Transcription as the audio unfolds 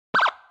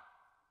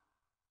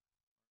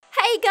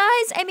Hey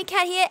guys, Amy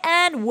Cat here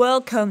and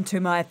welcome to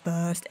my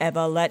first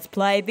ever Let's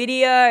Play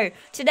video.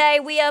 Today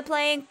we are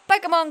playing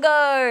Pokemon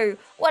Go,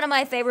 one of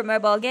my favorite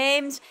mobile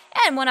games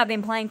and one I've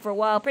been playing for a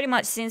while, pretty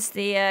much since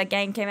the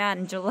game came out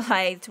in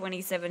July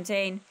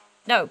 2017.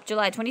 No,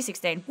 July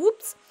 2016.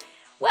 Whoops.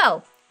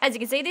 Well, as you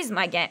can see, this is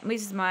my game.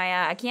 This is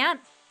my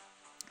account.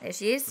 There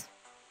she is.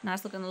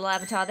 Nice looking little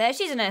avatar there.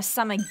 She's in a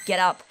summer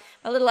get-up.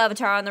 My little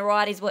avatar on the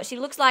right is what she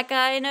looks like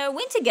in a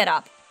winter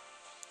get-up.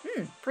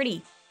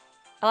 Pretty.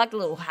 I like the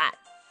little hat.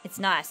 It's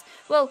nice.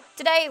 Well,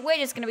 today we're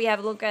just going to be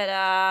having a look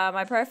at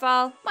my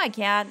profile, my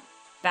account,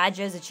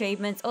 badges,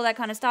 achievements, all that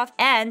kind of stuff,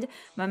 and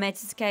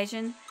momentous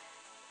occasion.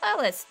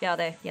 Let's chuck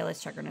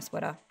her in a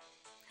sweater.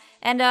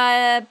 And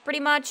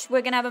pretty much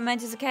we're going to have a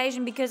momentous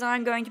occasion because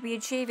I'm going to be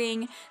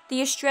achieving the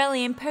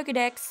Australian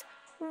Pokedex.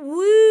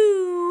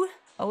 Woo!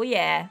 Oh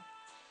yeah.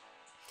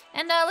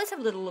 And let's have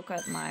a little look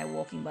at my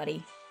walking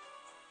buddy.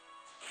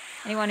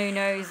 Anyone who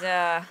knows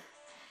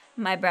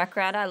my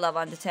background, I love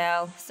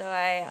Undertale, so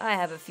I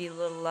have a few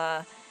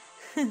little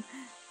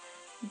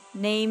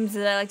names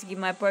that I like to give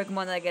my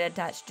Pokemon that I get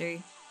attached to.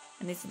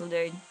 And this little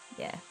dude,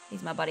 yeah,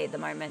 he's my buddy at the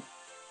moment.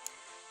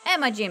 And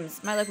my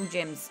gyms, my local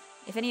gyms.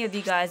 If any of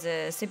you guys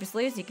are super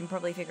sleuths, you can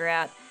probably figure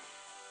out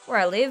where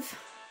I live.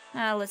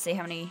 Let's see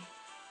how many.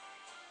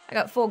 I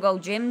got 4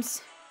 gold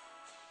gyms,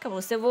 a couple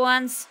of silver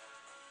ones.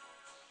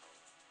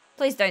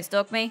 Please don't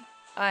stalk me.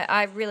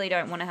 I really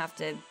don't want to have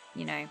to,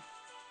 you know,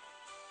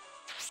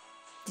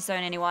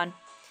 disown anyone.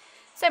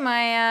 So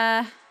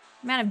my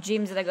amount of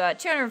gyms that I got,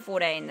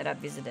 214 that I've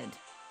visited.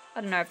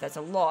 I don't know if that's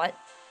a lot,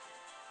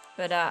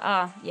 but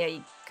yeah,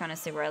 you kind of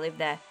see where I live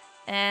there.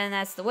 And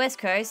that's the west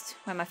coast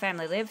where my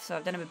family lives, so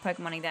I've done a bit of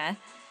Pokemoning there.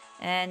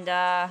 And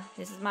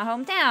this is my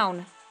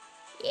hometown.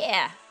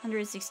 Yeah,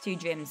 162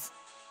 gyms.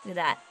 Look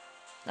at that.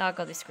 Oh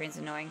god, this screen's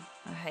annoying.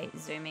 I hate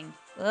zooming.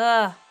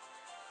 Ugh.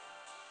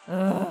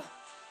 Ugh.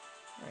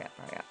 Hurry up,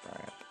 hurry up,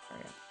 hurry up,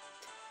 hurry up.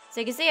 So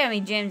you can see how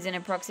many gyms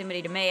in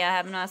proximity to me. I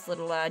have a nice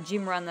little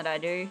gym run that I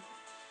do.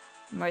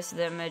 Most of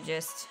them are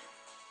just...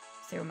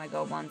 see where my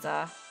gold ones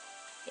are.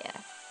 Yeah.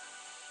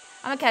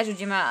 I'm a casual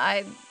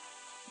gymmer.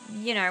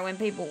 You know, when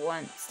people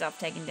want stuff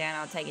taken down,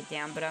 I'll take it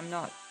down. But I'm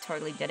not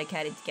totally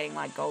dedicated to getting,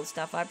 like, gold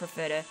stuff. I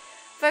prefer to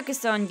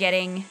focus on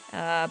getting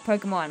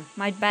Pokemon.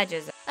 My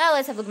badges.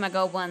 Let's have a look at my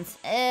gold ones.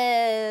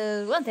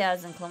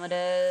 1,000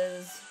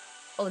 kilometers.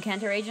 All the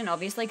Kanto region,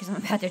 obviously, because I'm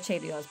about to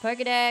achieve the Aus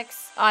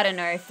Pokedex. I don't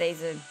know if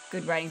these are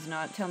good ratings or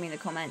not. Tell me in the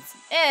comments.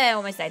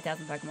 Almost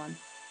 8,000 Pokemon.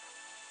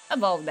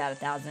 Evolved about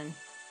 1,000.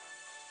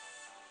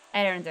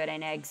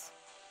 813 eggs.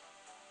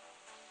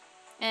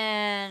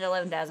 And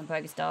 11,000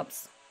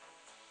 Pokestops.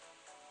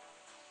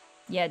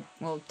 Yeah,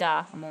 well,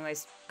 duh. I'm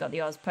almost got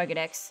the Aus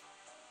Pokedex.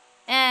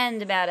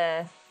 And about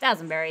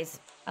 1,000 berries.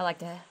 I like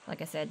to,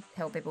 like I said,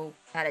 help people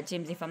out at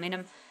gyms if I'm in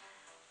them.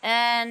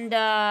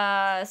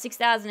 And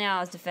 6,000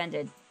 hours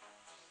defended.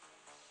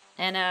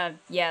 And,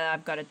 yeah,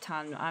 I've got a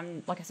ton.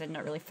 I'm, like I said,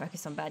 not really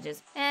focused on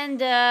badges. And,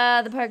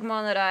 the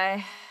Pokemon that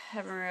I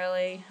haven't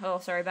really... oh,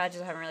 sorry,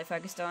 badges I haven't really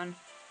focused on.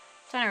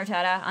 Tiny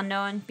Rattata,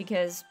 unknown,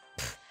 because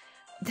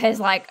there's,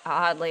 like,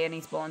 hardly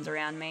any spawns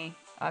around me.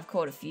 I've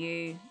caught a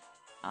few,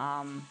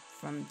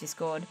 from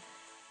Discord.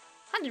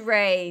 100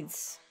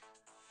 raids.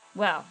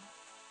 Well,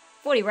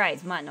 40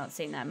 raids might not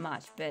seem that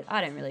much, but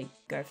I don't really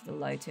go for the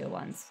low tier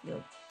ones.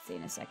 You'll see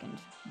in a second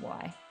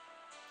why.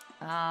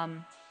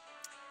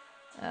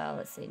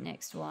 Let's see,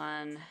 next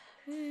one.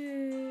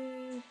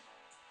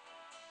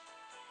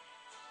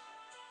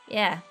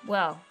 Yeah,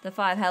 well, the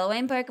 5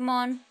 Halloween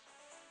Pokemon.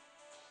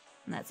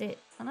 And that's it.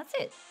 And that's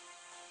it.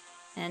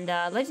 And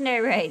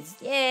legendary raids.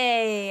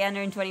 Yay!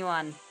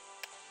 121.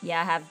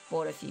 Yeah, I have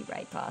bought a few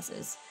raid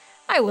passes.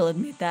 I will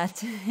admit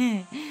that.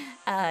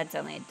 It's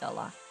only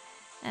 $1.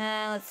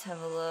 Let's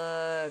have a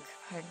look.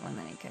 Pokemon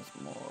that I need to catch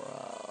more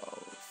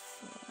of.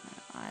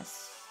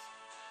 Ice.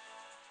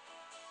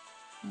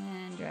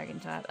 And Dragon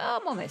type. Oh,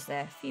 I'm almost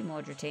there. A few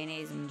more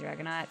Dratinis and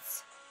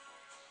Dragonites.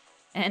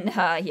 And,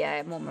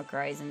 yeah, more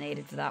Macrays are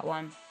needed for that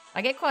one.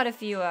 I get quite a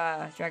few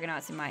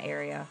Dragonites in my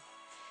area.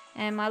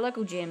 And my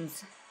local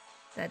gyms.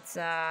 That's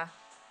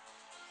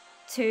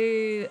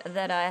 2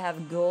 that I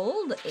have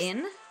gold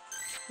in.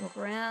 Walk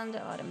around.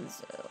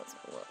 Items. Let's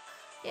have a look.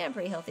 Yeah, I'm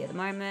pretty healthy at the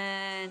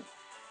moment.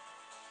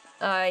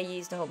 I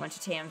used a whole bunch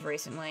of TMs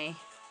recently.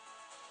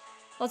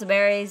 Lots of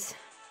berries.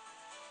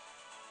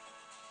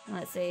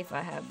 Let's see if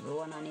I have the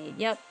one I need.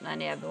 Yep, I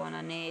have the one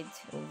I need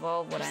to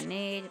evolve what I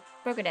need.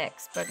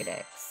 Pokedex.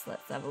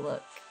 Let's have a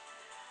look.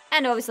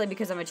 And obviously,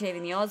 because I'm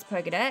achieving the Aus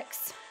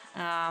Pokedex,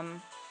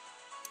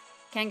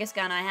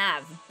 Kangaskhan I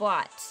have,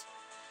 but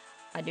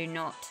I do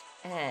not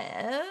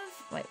have...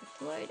 wait,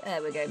 load.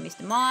 There we go,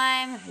 Mr.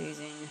 Mime, who's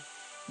in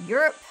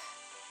Europe.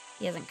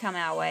 He hasn't come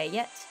our way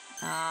yet.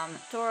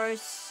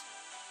 Tauros,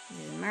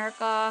 he's in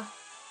America.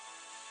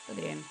 Look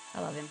at him.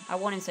 I love him. I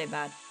want him so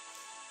bad.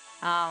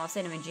 I've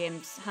seen him in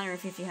gyms,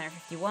 150,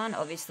 151,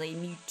 obviously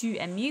Mewtwo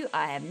and Mew.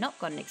 I have not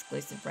got an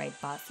exclusive raid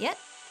pass yet.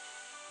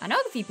 I know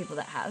a few people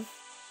that have.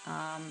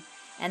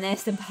 And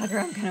there's the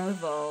bugger I'm going to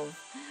evolve.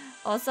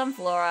 Oh,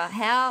 Sunflora.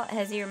 How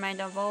has he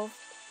remained unevolved?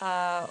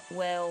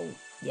 well,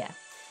 yeah.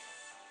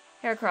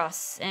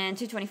 Heracross and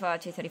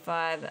 225,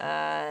 235,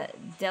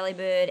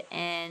 Delibird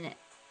and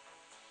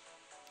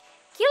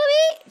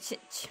Killaby.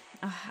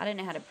 I don't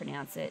know how to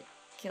pronounce it.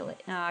 No,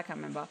 I can't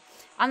remember.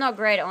 I'm not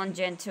great on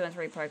Gen 2 and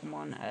 3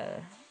 Pokemon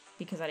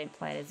because I didn't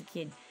play it as a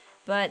kid.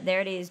 But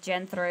there it is,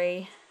 Gen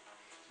 3.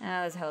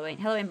 There's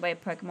Halloween by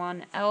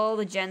Pokemon. All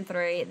the Gen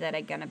 3 that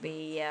are going to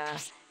be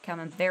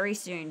coming very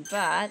soon.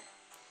 But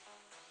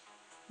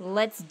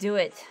let's do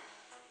it.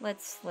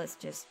 Let's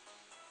just...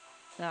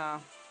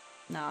 Oh,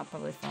 no, I'll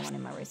probably find one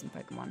in my recent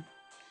Pokemon.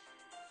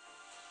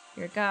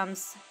 Here it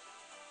comes.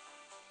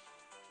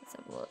 Let's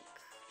have a look.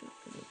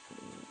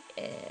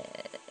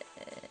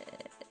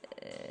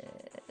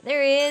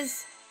 There he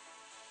is.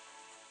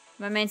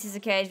 Momentous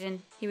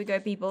occasion. Here we go,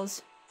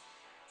 peoples.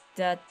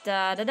 Da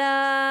da da da.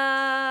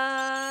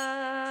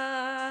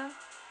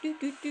 Do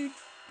do do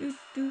do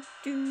do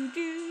do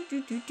do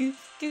do do do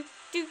do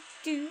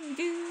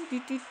do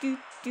do do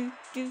do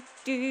do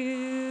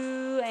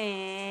do.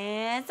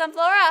 And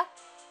Sunflora.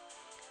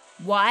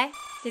 Why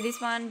did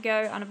this one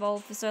go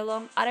unevolved for so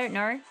long? I don't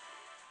know.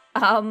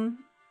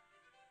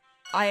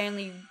 I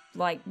only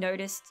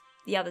noticed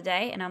the other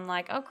day, and I'm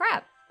like, oh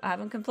crap, I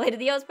haven't completed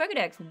the Aus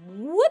Pokedex.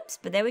 Whoops!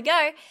 But there we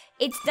go.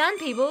 It's done,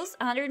 peoples.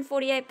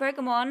 148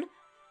 Pokemon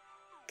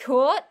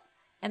caught,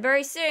 and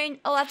very soon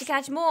I'll have to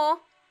catch more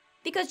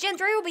because Gen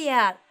 3 will be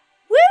out.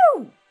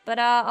 Woo! But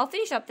I'll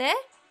finish up there.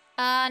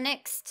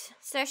 Next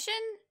session,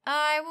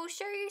 I will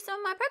show you some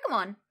of my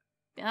Pokemon.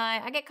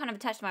 I get kind of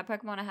attached to my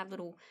Pokemon. I have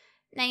little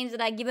names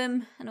that I give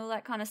them and all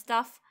that kind of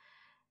stuff.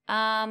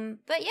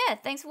 But yeah,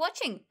 thanks for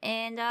watching,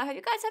 and I hope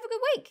you guys have a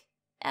good week.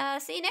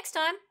 See you next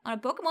time on a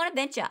Pokemon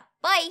adventure.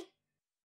 Bye!